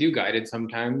do guided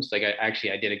sometimes. Like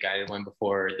I did a guided one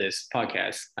before this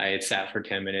podcast. I had sat for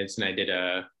 10 minutes and I did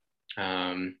a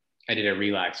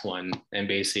relax one. And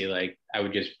basically like I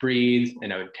would just breathe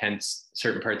and I would tense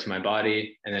certain parts of my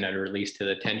body, and then I'd release to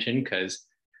the tension because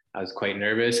I was quite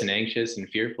nervous and anxious and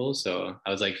fearful. So I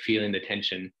was like feeling the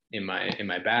tension in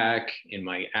my back, in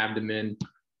my abdomen.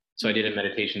 So I did a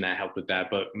meditation that helped with that.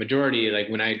 But majority, like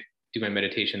when I do my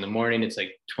meditation in the morning, it's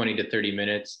like 20 to 30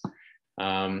 minutes.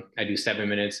 I do 7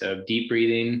 minutes of deep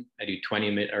breathing. I do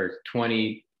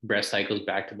 20 breath cycles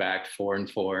back to back, 4 and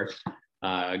 4.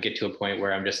 Get to a point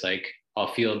where I'm just like,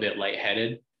 I'll feel a bit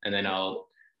lightheaded, and then I'll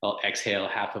exhale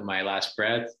half of my last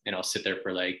breath, and I'll sit there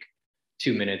for like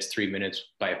 2 minutes, 3 minutes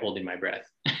by holding my breath.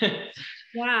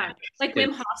 Yeah. Like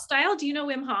Wim Hof style. Do you know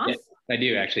Wim Hof? Yeah, I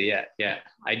do actually. Yeah.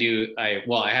 I do. I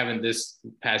haven't this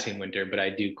passing winter, but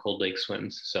I do cold lake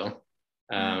swims. So,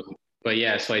 but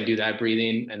yeah, so I do that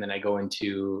breathing, and then I go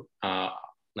into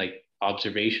like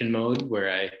observation mode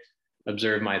where I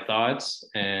observe my thoughts,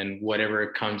 and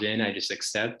whatever comes in, I just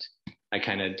accept. I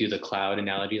kind of do the cloud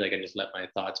analogy. Like I just let my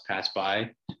thoughts pass by.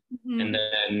 And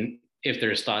then if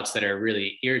there's thoughts that are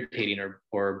really irritating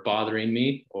or bothering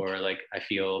me, or like I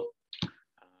feel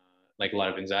like a lot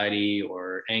of anxiety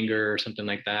or anger or something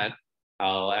like that,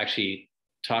 I'll actually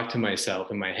talk to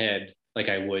myself in my head like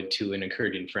I would to an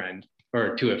encouraging friend,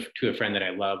 or to a friend that I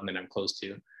love and that I'm close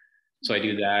to. So I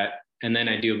do that. And then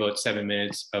I do about 7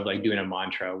 minutes of like doing a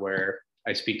mantra where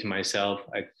I speak to myself.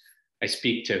 I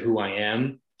speak to who I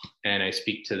am, and I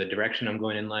speak to the direction I'm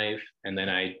going in life. And then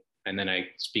I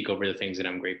speak over the things that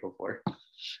I'm grateful for.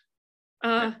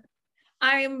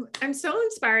 I'm so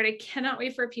inspired. I cannot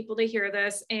wait for people to hear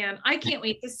this. And I can't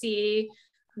wait to see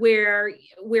where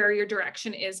your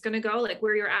direction is going to go. Like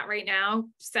where you're at right now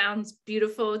sounds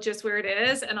beautiful just where it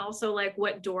is, and also like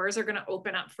what doors are going to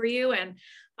open up for you. And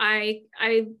I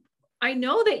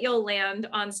know that you'll land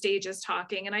on stages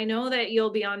talking, and I know that you'll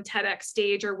be on TEDx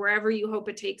stage or wherever you hope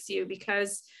it takes you,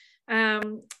 because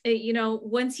you know,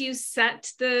 once you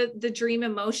set the dream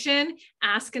in motion,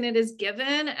 asking it is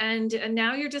given, and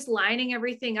now you're just lining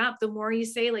everything up. The more you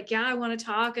say like, yeah, I want to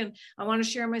talk and I want to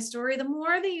share my story, the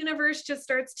more the universe just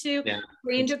starts to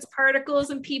arrange its particles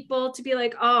and people to be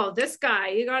like, oh, this guy,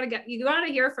 you got to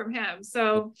hear from him.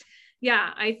 So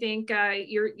yeah, I think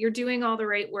you're doing all the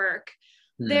right work.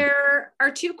 There are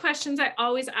two questions I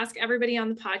always ask everybody on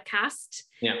the podcast.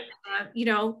 Yeah. You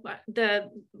know,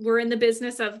 we're in the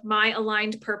business of my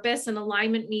aligned purpose, and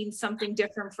alignment means something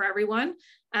different for everyone.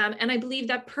 And I believe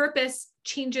that purpose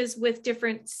changes with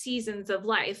different seasons of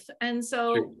life. And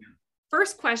so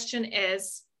first question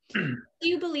is, what do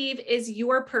you believe is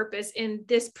your purpose in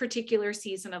this particular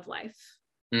season of life?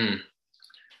 In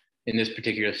this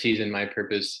particular season, my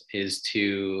purpose is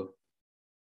to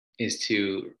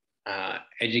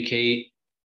educate,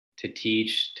 to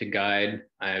teach, to guide.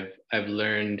 I've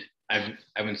known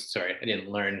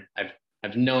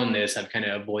this. I've kind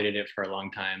of avoided it for a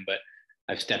long time, but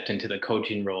I've stepped into the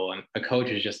coaching role, and a coach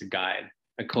is just a guide.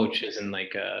 A coach isn't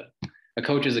like a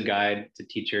coach is a guide, it's a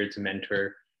teacher, it's a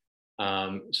mentor.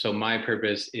 So my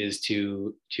purpose is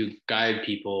to guide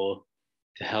people,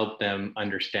 to help them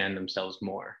understand themselves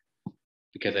more,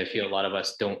 because I feel a lot of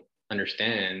us don't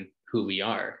understand who we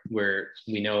are, where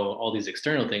we know all these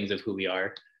external things of who we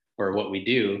are or what we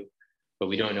do, but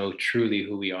we don't know truly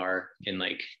who we are in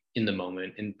the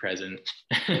moment, in present.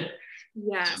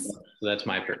 Yes. So that's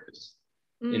my purpose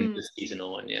in the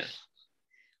seasonal one. Yeah.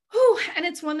 Oh, and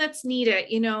it's one that's needed.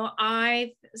 You know,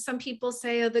 some people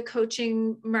say, oh, the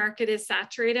coaching market is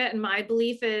saturated. And my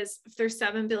belief is if there's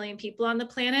 7 billion people on the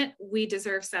planet, we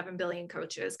deserve 7 billion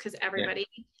coaches, because everybody,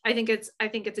 I think it's a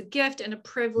gift and a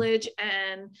privilege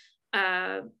and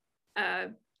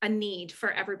a need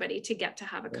for everybody to get to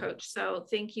have a coach. So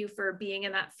thank you for being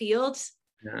in that field.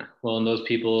 Yeah. Well, and those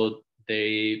people,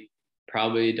 they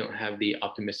probably don't have the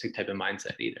optimistic type of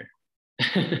mindset either.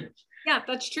 Yeah,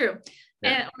 that's true.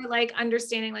 And or like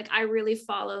understanding, like I really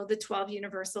follow the 12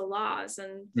 universal laws,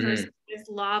 and first is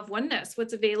law of oneness.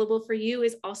 What's available for you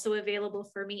is also available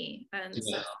for me. And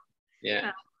so,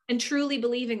 and truly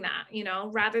believing that, you know,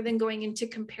 rather than going into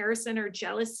comparison or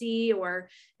jealousy, or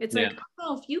it's like,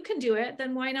 oh, if you can do it,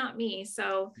 then why not me?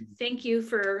 So thank you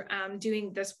for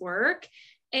doing this work.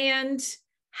 And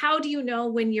how do you know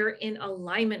when you're in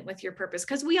alignment with your purpose?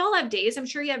 Because we all have days. I'm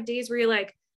sure you have days where you're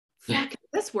like, fuck, is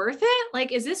this worth it?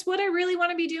 Like, is this what I really want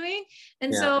to be doing?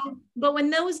 And so, but when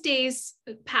those days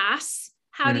pass,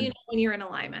 how do you know when you're in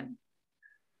alignment?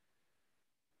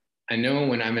 I know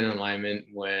when I'm in alignment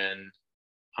when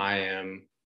I'm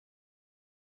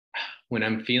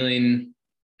feeling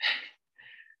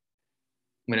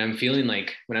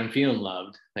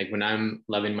loved, like when I'm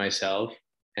loving myself.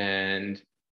 And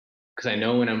because I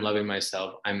know when I'm loving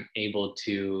myself, I'm able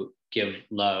to give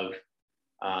love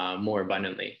more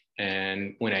abundantly.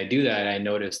 And when I do that, I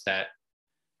notice that,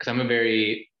 because I'm a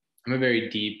very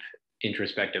deep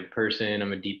introspective person.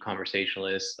 I'm a deep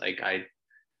conversationalist. Like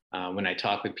when I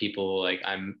talk with people, like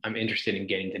I'm interested in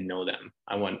getting to know them.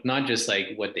 I want not just like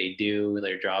what they do,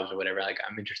 their jobs or whatever. Like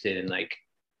I'm interested in like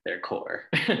their core.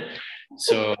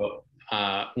 So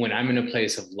when I'm in a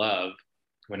place of love,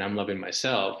 when I'm loving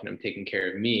myself and I'm taking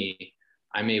care of me,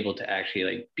 I'm able to actually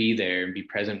like be there and be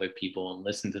present with people and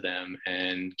listen to them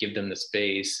and give them the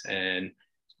space, and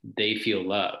they feel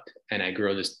loved, and I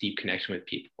grow this deep connection with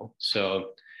people. So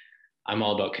I'm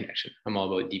all about connection. I'm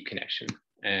all about deep connection.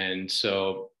 And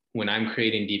so when I'm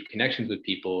creating deep connections with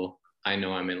people, I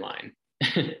know I'm in line.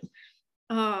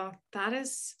 Oh, that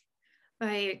is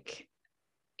like,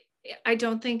 I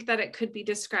don't think that it could be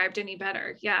described any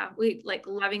better. Yeah. We like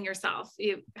loving yourself.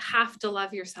 You have to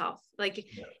love yourself. Like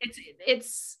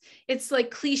it's like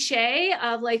cliche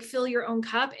of like fill your own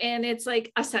cup, and it's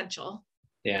like essential.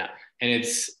 Yeah. And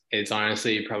it's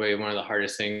honestly probably one of the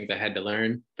hardest things I had to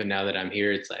learn, but now that I'm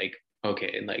here, it's like,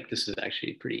 okay, like this is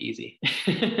actually pretty easy.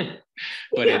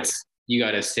 But you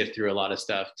got to sift through a lot of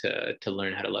stuff to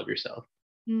learn how to love yourself.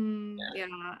 Yeah,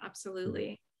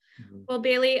 absolutely. Mm-hmm. Well,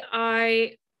 Bailey,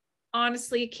 I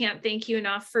honestly can't thank you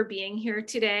enough for being here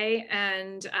today.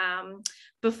 And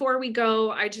before we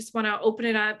go, I just want to open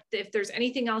it up. If there's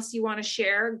anything else you want to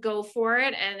share, go for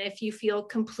it. And if you feel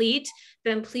complete,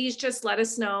 then please just let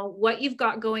us know what you've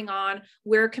got going on.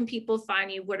 Where can people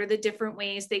find you? What are the different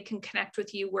ways they can connect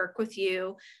with you, work with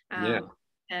you?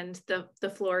 And the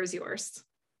floor is yours.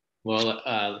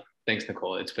 Well, thanks,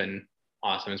 Nicole. It's been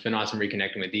awesome. It's been awesome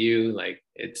reconnecting with you. Like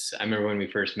I remember when we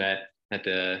first met at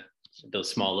the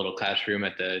small little classroom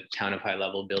at the Town of High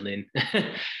Level building.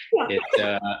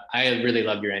 I really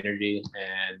love your energy,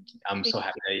 and I'm so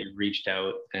happy that you reached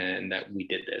out and that we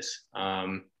did this.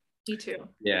 Me too.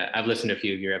 Yeah, I've listened to a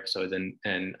few of your episodes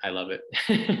and I love it.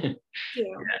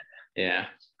 Yeah.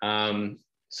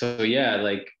 So yeah,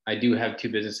 like I do have two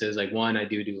businesses. Like one, I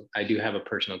do have a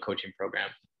personal coaching program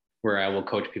where I will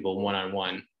coach people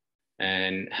one-on-one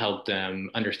and help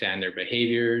them understand their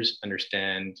behaviors,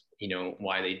 understand,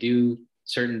 why they do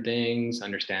certain things,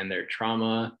 understand their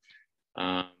trauma.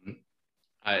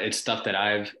 It's stuff that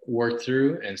I've worked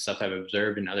through and stuff I've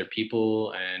observed in other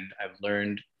people, and I've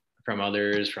learned from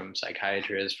others, from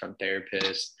psychiatrists, from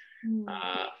therapists.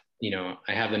 I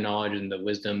have the knowledge and the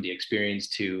wisdom, the experience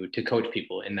to coach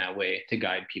people in that way, to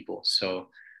guide people. So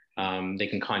they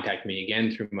can contact me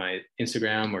again through my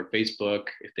Instagram or Facebook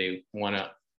if they want to.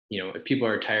 If people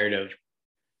are tired of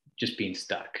just being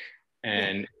stuck,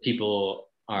 and people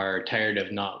are tired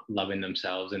of not loving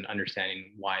themselves and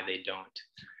understanding why they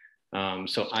don't.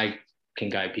 So I can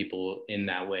guide people in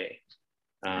that way.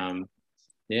 And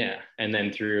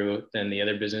then through the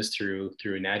other business, through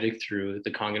Enagic, through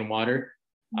the Kangen water,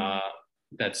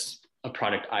 that's a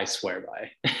product I swear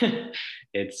by.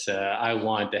 It's I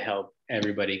want to help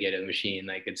everybody get a machine.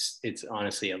 Like it's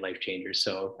honestly a life changer.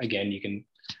 So again, you can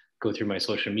go through my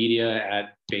social media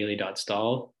at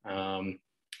bailey.stahl.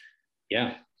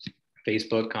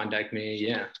 Facebook, contact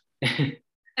me.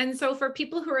 And so for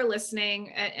people who are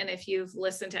listening, and if you've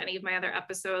listened to any of my other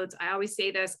episodes, I always say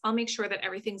this, I'll make sure that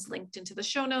everything's linked into the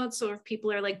show notes. So if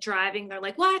people are like driving, they're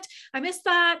like, what? I missed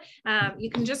that. You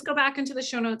can just go back into the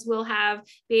show notes. We'll have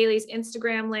Bailey's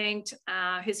Instagram linked,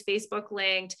 his Facebook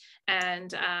linked,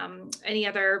 and any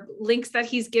other links that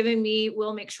he's given me.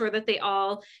 We'll make sure that they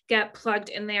all get plugged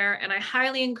in there. And I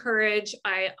highly encourage,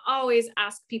 I always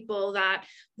ask people that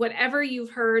whatever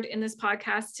you've heard in this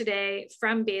podcast today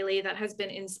from Bailey that has been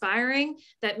inspiring,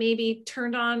 that maybe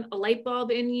turned on a light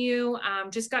bulb in you,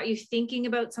 just got you thinking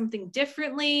about something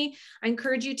differently, I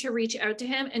encourage you to reach out to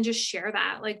him and just share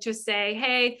that. Like just say,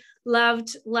 hey,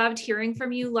 loved hearing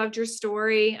from you, loved your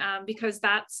story, because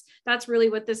that's really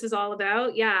what this is all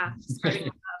about. Yeah.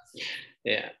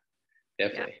 Yeah,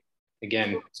 definitely.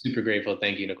 Again, super grateful.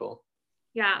 Thank you, Nicole.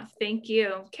 Yeah, thank you.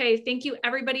 Okay, thank you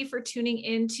everybody for tuning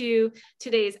into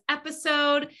today's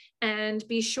episode, and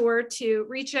be sure to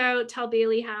reach out, tell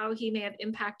Bailey how he may have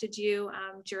impacted you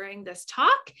during this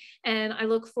talk. And I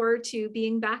look forward to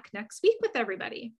being back next week with everybody.